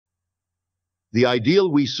The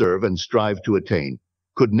ideal we serve and strive to attain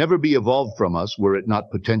could never be evolved from us were it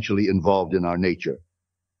not potentially involved in our nature.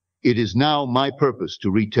 It is now my purpose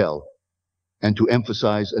to retell and to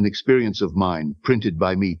emphasize an experience of mine printed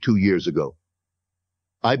by me 2 years ago.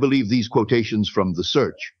 I believe these quotations from The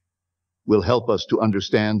Search will help us to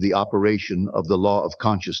understand the operation of the law of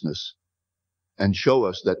consciousness and show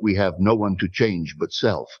us that we have no one to change but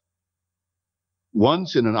self.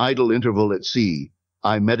 Once in an idle interval at sea,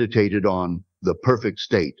 I meditated on the perfect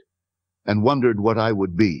state and wondered what I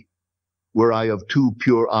would be, were I of too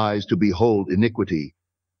pure eyes to behold iniquity,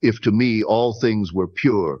 if to me all things were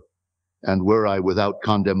pure, and were I without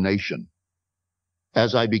condemnation.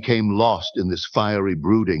 As I became lost in this fiery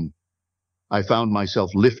brooding, I found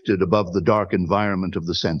myself lifted above the dark environment of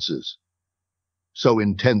the senses. So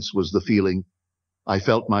intense was the feeling, I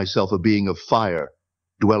felt myself a being of fire,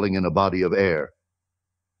 dwelling in a body of air.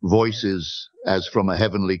 Voices, as from a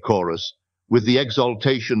heavenly chorus, with the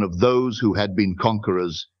exaltation of those who had been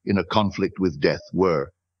conquerors in a conflict with death,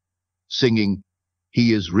 were singing,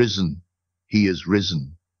 "He is risen, he is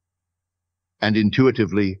risen." And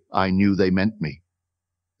intuitively, I knew they meant me.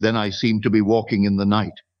 Then I seemed to be walking in the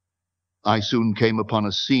night. I soon came upon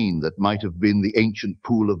a scene that might have been the ancient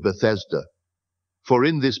pool of Bethesda. For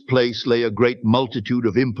in this place lay a great multitude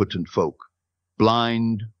of impotent folk,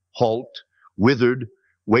 blind, halt, withered,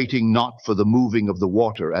 waiting not for the moving of the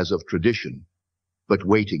water as of tradition, but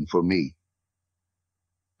waiting for me.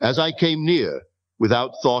 As I came near,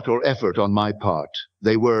 without thought or effort on my part,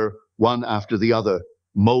 they were, one after the other,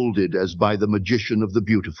 molded as by the magician of the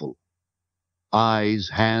beautiful. Eyes,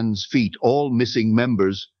 hands, feet, all missing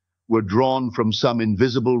members, were drawn from some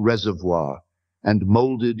invisible reservoir and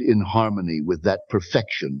molded in harmony with that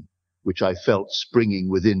perfection which I felt springing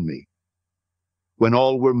within me. When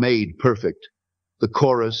all were made perfect, the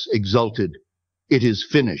chorus exulted, "It is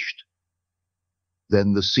finished."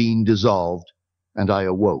 Then the scene dissolved, and I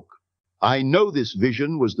awoke. I know this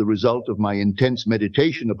vision was the result of my intense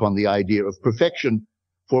meditation upon the idea of perfection,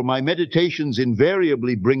 for my meditations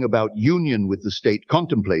invariably bring about union with the state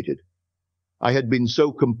contemplated. I had been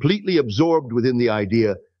so completely absorbed within the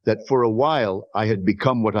idea that for a while I had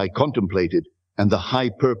become what I contemplated, and the high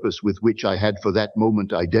purpose with which I had for that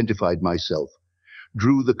moment identified myself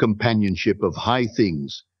drew the companionship of high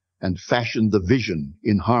things and fashioned the vision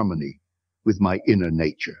in harmony with my inner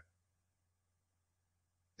nature.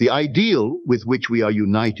 The ideal with which we are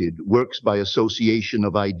united works by association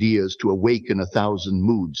of ideas to awaken 1,000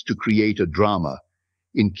 moods to create a drama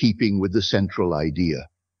in keeping with the central idea.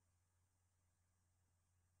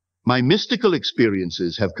 My mystical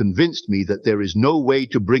experiences have convinced me that there is no way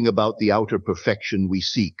to bring about the outer perfection we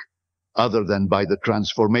seek, other than by the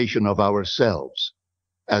transformation of ourselves.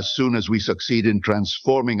 As soon as we succeed in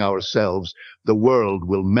transforming ourselves, the world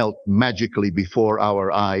will melt magically before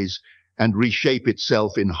our eyes and reshape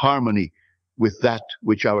itself in harmony with that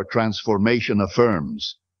which our transformation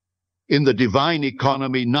affirms. In the divine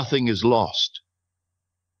economy, nothing is lost.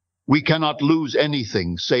 We cannot lose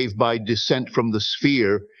anything save by descent from the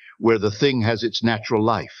sphere where the thing has its natural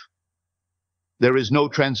life. There is no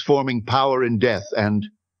transforming power in death, and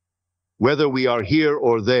whether we are here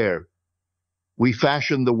or there, we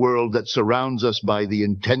fashion the world that surrounds us by the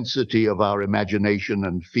intensity of our imagination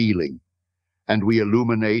and feeling, and we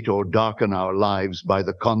illuminate or darken our lives by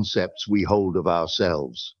the concepts we hold of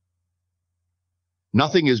ourselves.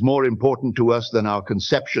 Nothing is more important to us than our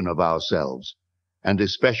conception of ourselves, and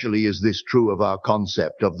especially is this true of our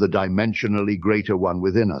concept of the dimensionally greater one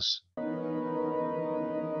within us.